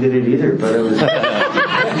why I did it either, but it was.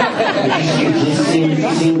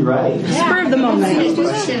 It seemed right. Spur of the moment.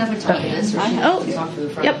 Stand up and talk to this.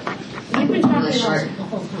 Yep. You've been talking really short the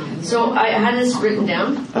whole time. So I had this written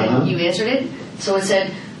down, and you answered it. So it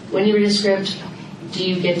said, when you read a script, do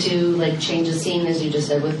you get to change the scene, as you just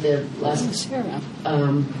said with the last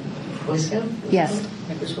Boy Scout? Yes.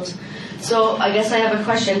 So I guess I have a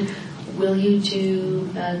question. Will you do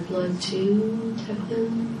Bad Blood 2,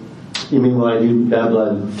 Declan? You mean will I do Bad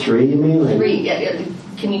Blood 3, you mean? 3, yeah.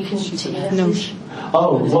 Can you continue that? No.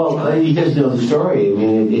 Oh, well, you guys know the story. I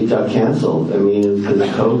mean, it got canceled. I mean, it was because of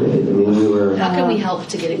COVID. I mean, we were... How can we help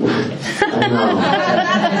to get it moving? I know.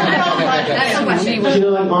 That's the question.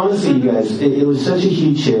 Honestly, you guys, it was such a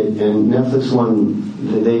huge hit, and Netflix won...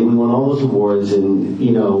 We won all those awards, and,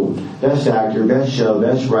 Best Actor, Best Show,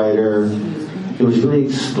 Best Writer... It was really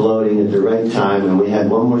exploding at the right time, and we had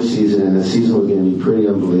one more season, and the season was going to be pretty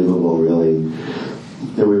unbelievable, really.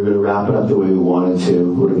 And we were going to wrap it up the way we wanted to. It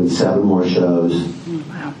would have been 7 more shows.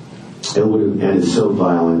 Wow. It would have ended so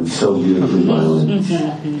violent, so beautifully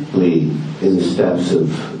violently in the steps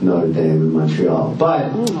of Notre Dame in Montreal.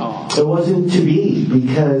 But it wasn't to be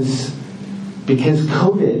because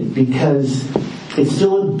COVID, because it's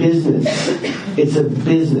still a business. It's a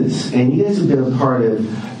business. And you guys have been a part of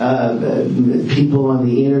people on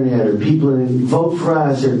the internet or people in vote for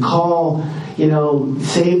us or call,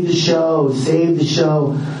 save the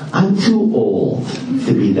show. I'm too old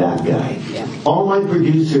to be that guy. Yeah. All my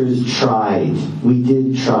producers tried. We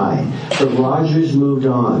did try. But Rogers moved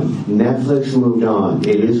on. Netflix moved on.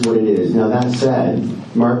 It is what it is. Now that said,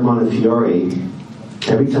 Mark Montefiore,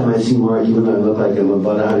 every time I see Mark, even though I look like I'm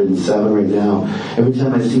about 107 right now, every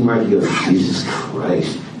time I see Mark, he goes, Jesus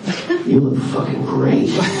Christ, you look fucking great.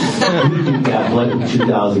 You do that like in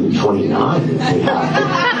 2029 if they have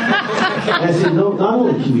to. And I said, No, not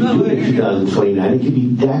only can we do it in 2029, it could be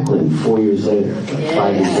Declan 4 years later,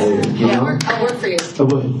 5 years later. You know? I'll work for you. Oh,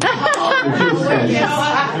 boy. You're too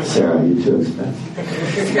expensive. Sarah, you're too expensive.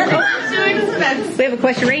 We have a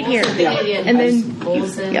question right here. Canadian. And then,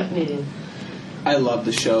 Yep. Canadian. I love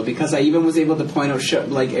the show because I even was able to point out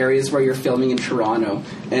areas where you're filming in Toronto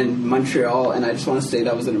and Montreal, and I just want to say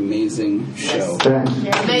that was an amazing show.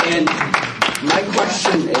 And my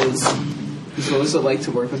question is, what was it like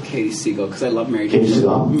to work with Katie Siegel? Because I love Married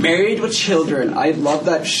with Children. I love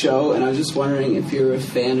that show, and I was just wondering if you're a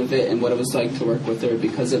fan of it and what it was like to work with her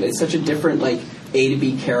because of it. It's such a different A to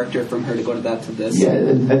B character from her to go to that to this. Yeah,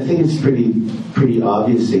 I think it's pretty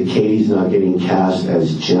obvious that Katie's not getting cast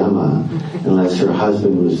as Gemma unless her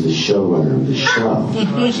husband was the showrunner of the show.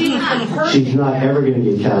 She's not ever going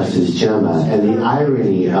to get cast as Gemma, and the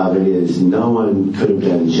irony of it is no one could have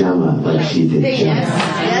done Gemma like she did Gemma.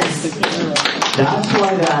 Yes. That's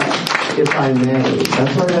why if I may,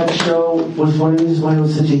 that's why that show was one of the reasons why it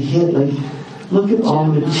was such a hit. Look at all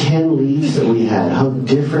the 10 leads that we had, how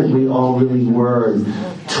different we all really were. And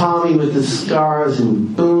Tommy with the scars,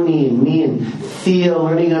 and Booney, and me, and Theo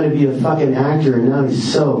learning how to be a fucking actor, and now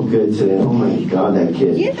he's so good today. Oh my God, that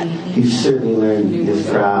kid. Yeah. He certainly learned his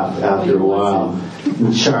craft after a while.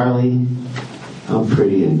 And Charlie, how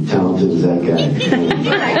pretty and talented is that guy?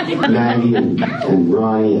 And Maggie and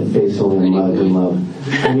Ronnie at Face Only Mother Can Love.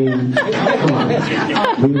 I mean, come on.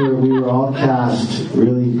 We were all cast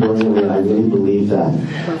really brilliantly. I really believe that.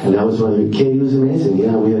 And that was Katie was amazing.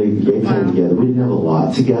 Yeah, we had a great time together. We didn't have a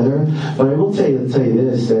lot together, but I will tell you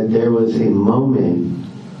this, that there was a moment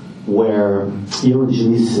where, when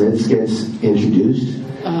Jimmy Smits gets introduced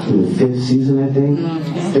in the 5th season, I think.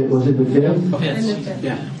 Was it the 5th?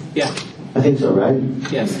 Yeah. I think so, right?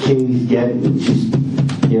 Yes. Katie's she's,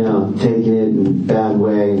 taking it in a bad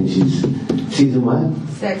way, and she's season what?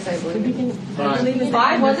 6, I believe.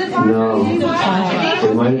 5, was it 5? No. It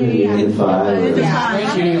might have been the end of 5.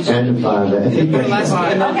 End of 5. I think in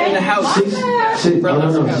the house.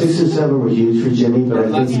 6 and 7 were huge for Jimmy,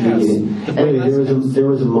 but I think anyway, there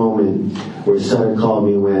was a moment where Sutter called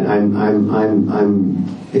me and went,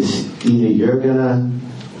 it's either you're gonna,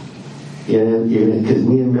 because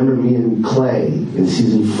remember me and Clay in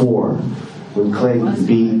season 4 when Clay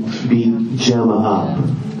beat Gemma up,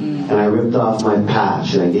 and I ripped off my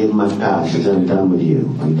patch and I gave him my patch and said, I'm done with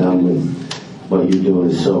you. I'm done with what you're doing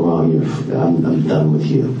is so wrong. I'm done with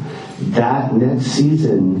you. That next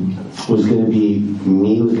season was going to be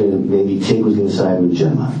maybe Tig was going to side with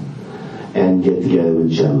Gemma and get together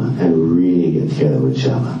with Gemma and really get together with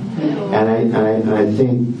Gemma. And I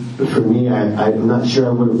think for me, I'm not sure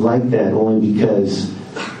I would have liked that, only because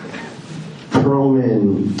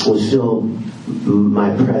Perlman was still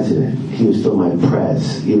my president. He was still my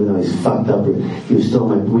prez, even though he's fucked up. He was still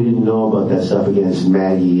we didn't know about that stuff against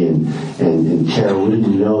Maggie and Carol. We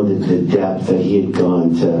didn't know the depth that he had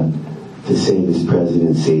gone to save his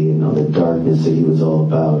presidency and all the darkness that he was all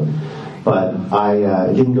about. But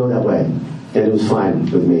it didn't go that way. And it was fine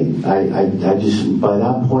with me. I just, by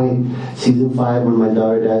that point, season 5, when my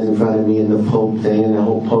daughter dies in front of me and the Pope thing and the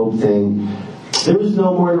whole Pope thing, there was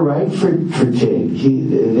no more to write for Tig.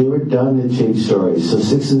 They were done, the Tig stories. So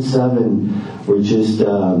 6 and 7 were just,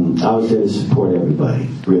 I was there to support everybody,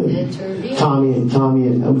 really. Tommy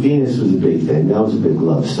and Venus was a big thing. That was a big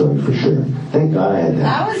love story for sure. Thank God I had that.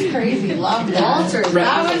 That was crazy. Loved that.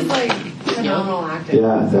 That was phenomenal acting.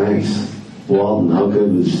 Yeah, thanks. Walton, how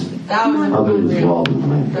good was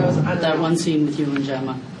Walton? That one scene with you and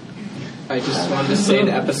Gemma. I just wanted to say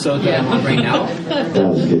the episode that I'm on right now. That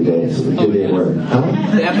was a good day. It was a good day at work. Huh?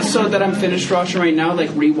 The episode that I'm finished watching right now,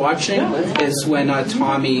 rewatching, is when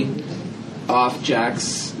Tommy off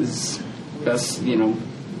Jack's best,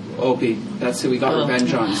 Opie. That's who we got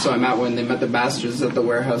revenge on. So I'm at when they met the bastards at the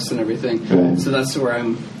warehouse and everything. Right. So that's where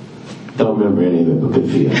I'm. Don't remember any of it, but good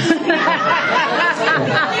for you.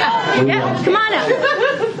 Come on up.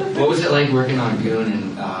 What was it like working on Goon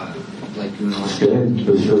and Goon? It was good. It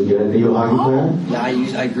was really good. Are you a hockey player?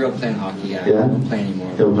 Yeah, I grew up playing hockey. Yeah. I don't play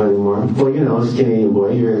anymore. Don't play anymore? Well, as a Canadian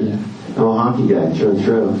boy, I'm a hockey guy through and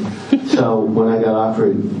through. So when I got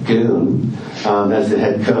offered Goon as the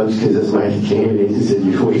head coach, because as my Canadian agent said,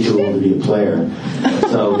 you're way too old to be a player.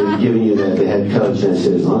 So we're giving you the head coach, and I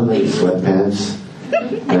said, as long as I get sweatpants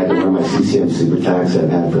and I can wear my CCM Super Tax that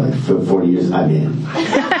I've had for 40 years, I'm in.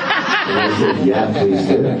 And I said, yeah, please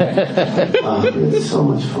do. It was so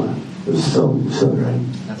much fun. It was so great.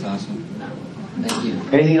 That's awesome. Thank you.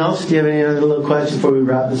 Anything else? Do you have any other little questions before we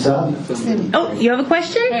wrap this up? Oh, you have a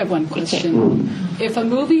question? I have one question. If a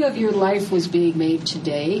movie of your life was being made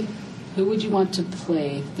today, Who would you want to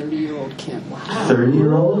play 30-year-old Kim? Wow.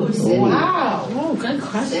 30-year-old? Wow. Oh, good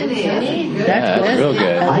question. That's real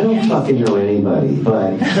good. I don't fucking know anybody,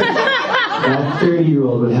 but that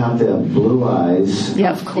 30-year-old would have to have blue eyes.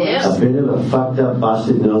 Yeah, of course. A bit of a fucked up,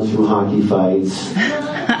 busted nose from hockey fights,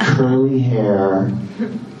 curly hair,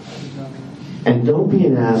 and don't be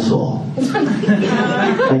an asshole.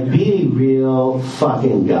 Like, be a real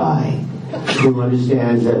fucking guy who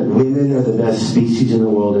understands that women are the best species in the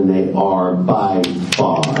world, and they are by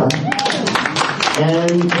far.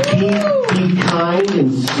 And be kind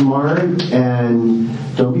and smart, and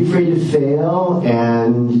don't be afraid to fail,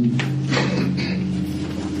 and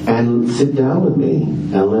sit down with me,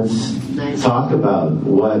 and let's talk about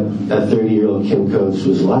what a 30-year-old Kim Coates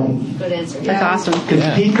was like. Good answer. That's awesome.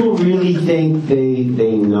 Because people really think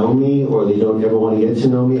they know me, or they don't ever want to get to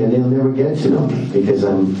know me, and they'll never get to know me because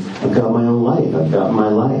I've got my own life. I've got my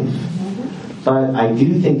life. But I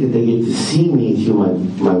do think that they get to see me through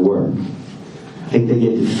my work. I think they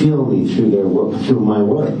get to feel me through their work, through my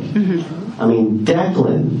work. I mean,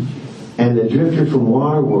 Declan and the Drifter from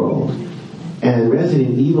Waterworld and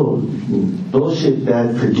Resident Evil, bullshit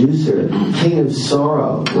bad producer, King of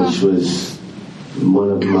Sorrow, which was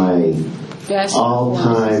one of my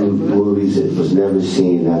all-time movies that was never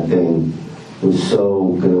seen. That thing was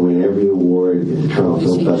so going to win every award at the Toronto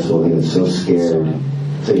Film Festival. They got so scared.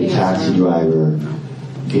 It's like a taxi driver.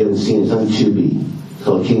 If you haven't seen it, it's on Tubi. It's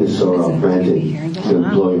called King of Sorrow. Granted, it's going to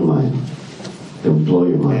blow your mind. It'll blow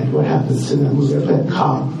your mind what happens in that movie. That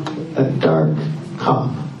cop, that dark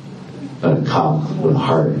cop. A cop with a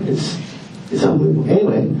heart. It's unbelievable.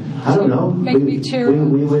 Anyway, I don't know. We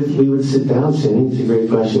would sit down, Cindy. It's a great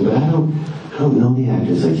question, but I don't know the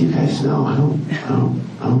actors like you guys know. I don't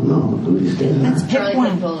know who these guys are. Charlie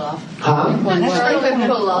couldn't pull it off. Huh? Charlie couldn't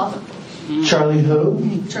pull it off. Charlie who?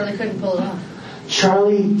 Charlie couldn't pull it off.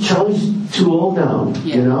 Charlie's too old now.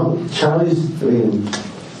 Yeah. You know, Charlie's. I mean.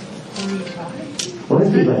 What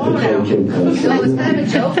if you like to play Kim Coates? No, it's kind of a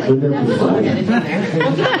joke. Wouldn't that be funny?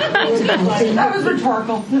 That was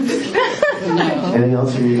rhetorical. Anything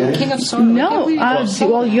else for you guys? King of Sorrow. No.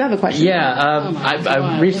 Well, you have a question. Yeah,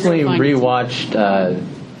 I recently rewatched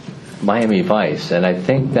Miami Vice, and I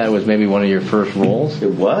think that was maybe one of your first roles.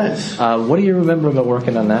 It was. What do you remember about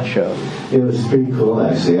working on that show? It was pretty cool,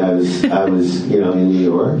 actually. I was in New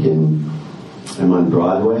York, and I'm on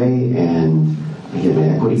Broadway, and I get my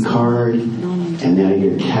equity card, and then I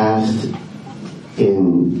get cast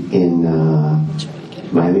in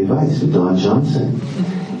Miami Vice with Don Johnson.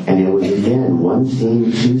 And it was, again, one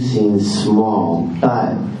scene, two scenes, small,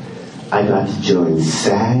 but I got to join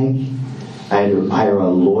SAG. I had to hire a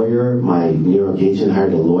lawyer. My New York agent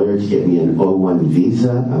hired a lawyer to get me an O1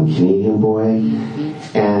 visa. I'm a Canadian boy.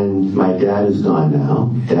 And my dad is gone now.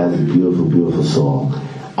 Dad's a beautiful, beautiful soul.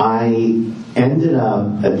 I ended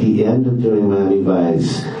up, at the end of doing Miami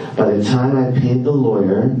Vice, by the time I paid the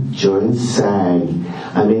lawyer, joined SAG,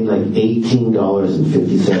 I made like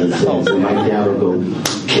 $18.57. And my dad would go,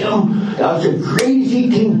 Kim, that was the greatest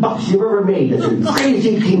 $18 you've ever made. That's the greatest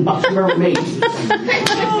 $18 you've ever made.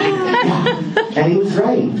 Yeah. And he was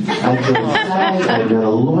right. I joined SAG, I met a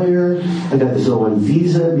lawyer, I got this O1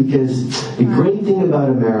 visa, because the great thing about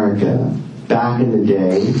America back in the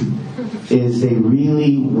day is they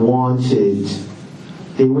really wanted,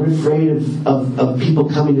 they weren't afraid of people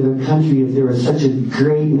coming to their country if they were such a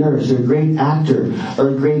great nurse or a great actor or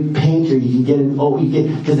a great painter. You can get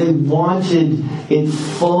because they wanted it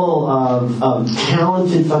full of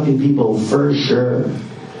talented fucking people for sure.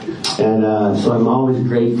 And so I'm always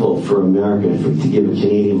grateful for America to give a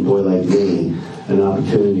Canadian boy like me an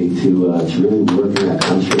opportunity to really work in that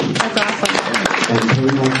country. That's awesome. And pay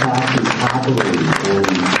my taxes happily. And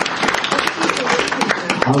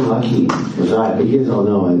how lucky was I? But you guys all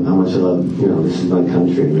know how much I love, this is my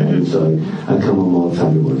country, right? And so I come home all the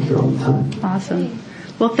time to work here all the time. Awesome.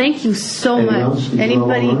 Well, thank you so Anything much. else?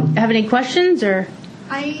 Anybody have any questions or?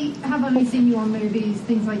 I have only seen you on movies,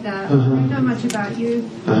 things like that. Uh-huh. I don't know much about you,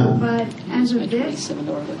 but as of this,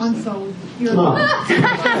 I'm sold. You're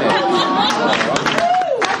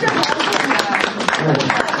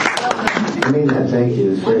I mean that, thank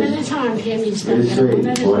you. It's One great. at a time, Kim. You It's sweet.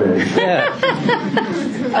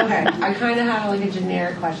 Okay, I kind of have like a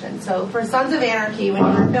generic question. So for Sons of Anarchy, when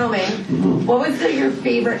you were filming, what was your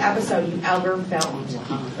favorite episode you ever filmed?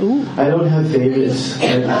 I don't have favorites.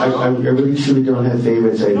 I really truly don't have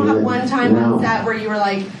favorites. You don't have one time on set where you were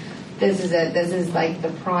like, this is it, this is like the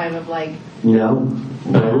prime of like... No,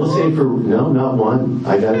 but I will say no, not one.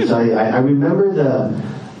 I gotta tell you, I remember the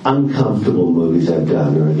uncomfortable movies I've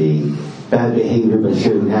done, or the bad behavior by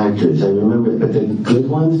certain actors. I remember, but the good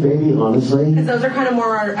ones, maybe, honestly. Because those are kind of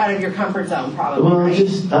more out of your comfort zone, probably. Well, right?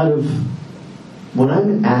 just out of when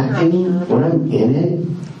I'm acting, when I'm in it,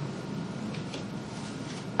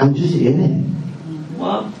 I'm just in it.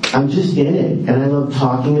 Well, I'm just in it, and I love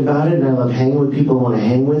talking about it, and I love hanging with people I want to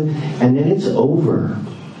hang with, and then it's over.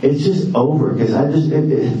 It's just over because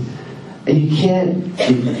you can't,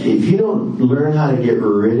 if you don't learn how to get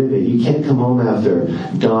rid of it, you can't come home after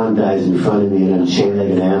Dawn dies in front of me and I'm chained like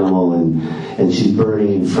an animal and she's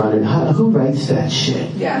burning in front of me. Who writes that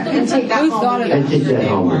shit? Yeah, and take that home. And take that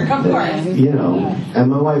home. Of course. You know, and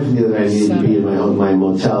my wife knew that I needed to be in my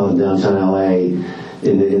motel in downtown LA. I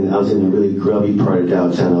was in a really grubby part of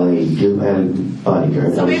downtown LA. I had a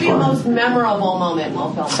bodyguard. So maybe the most memorable moment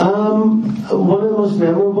while filming. One of the most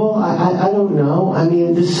memorable? I don't know. I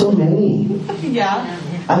mean, there's so many. Yeah.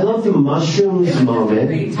 I love the mushrooms moment.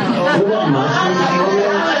 You know that mushrooms moment?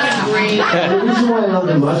 The reason why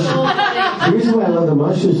I love the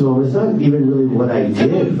mushrooms moment is not even really what I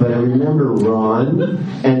did, but I remember Ron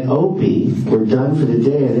and Opie were done for the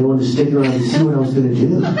day and they wanted to stick around to see what I was going to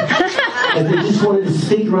do. And they just wanted to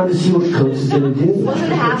stick around to see what Coates was going to do.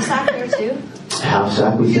 Wasn't Half Sack there too? Half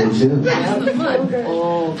Sack was there too.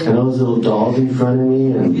 And those little dolls in front of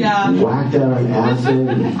me and whacked out on acid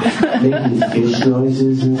and making fish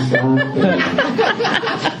noises and stuff. And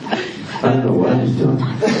I don't know what I was doing. I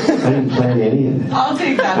didn't plan any of it. I'll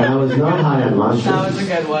take that. And I was not high on mushrooms. That was a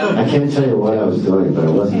good one. I can't tell you what I was doing, but I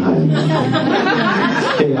wasn't high on mushrooms.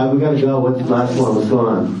 Okay, we got to go. What's the last one? What's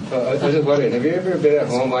going on? I was just wondering, have you ever been at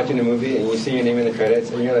home watching a movie and you see your name in the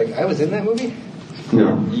credits and you're like, I was in that movie?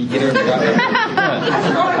 No. You never forgot it?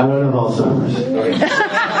 I don't have Alzheimer's. Okay.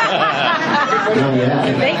 Not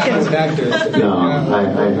yet. No, I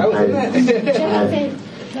Is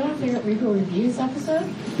that our favorite Reaper Reviews episode?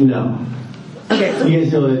 No. Okay. You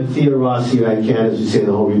guys know that Theo Rossi and Candace would say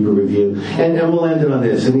the whole Reaper review. And we'll end it on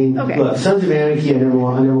this. I mean, look, Sons of Anarchy, I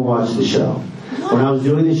never watched the show. When I was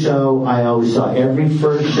doing the show, I always saw every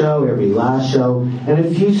first show, every last show, and a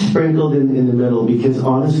few sprinkled in the middle, because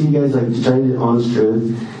honestly, you guys, like, to tell you the honest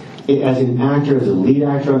truth, as an actor, as a lead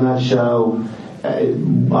actor on that show,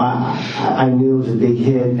 I knew it was a big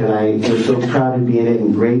hit, and I was so proud to be in it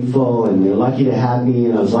and grateful, and they're lucky to have me,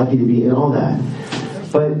 and I was lucky to be in all that.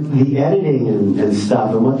 But the editing and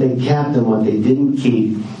stuff, and what they kept and what they didn't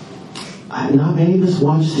keep, not many of us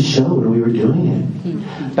watched the show when we were doing it.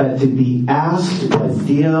 But to be asked by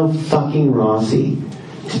Theo fucking Rossi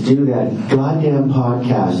to do that goddamn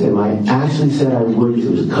podcast, and I actually said I would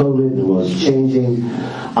because it was COVID and the world was changing.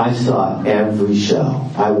 I saw every show.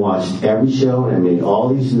 I watched every show and I made all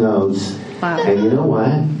these notes. Wow. And you know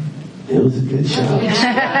what? It was a good show.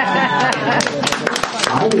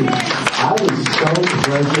 I was so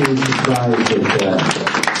pleasantly surprised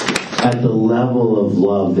at the level of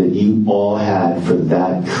love that you all had for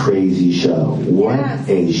that crazy show. What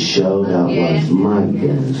a show that was. My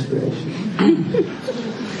goodness gracious.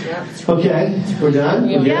 Okay, we're done?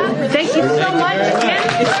 Yeah, thank you so much again.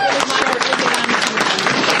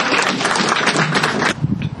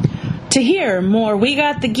 To hear more We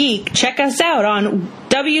Got the Geek, check us out on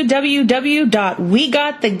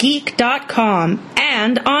www.wegotthegeek.com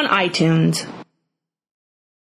and on iTunes.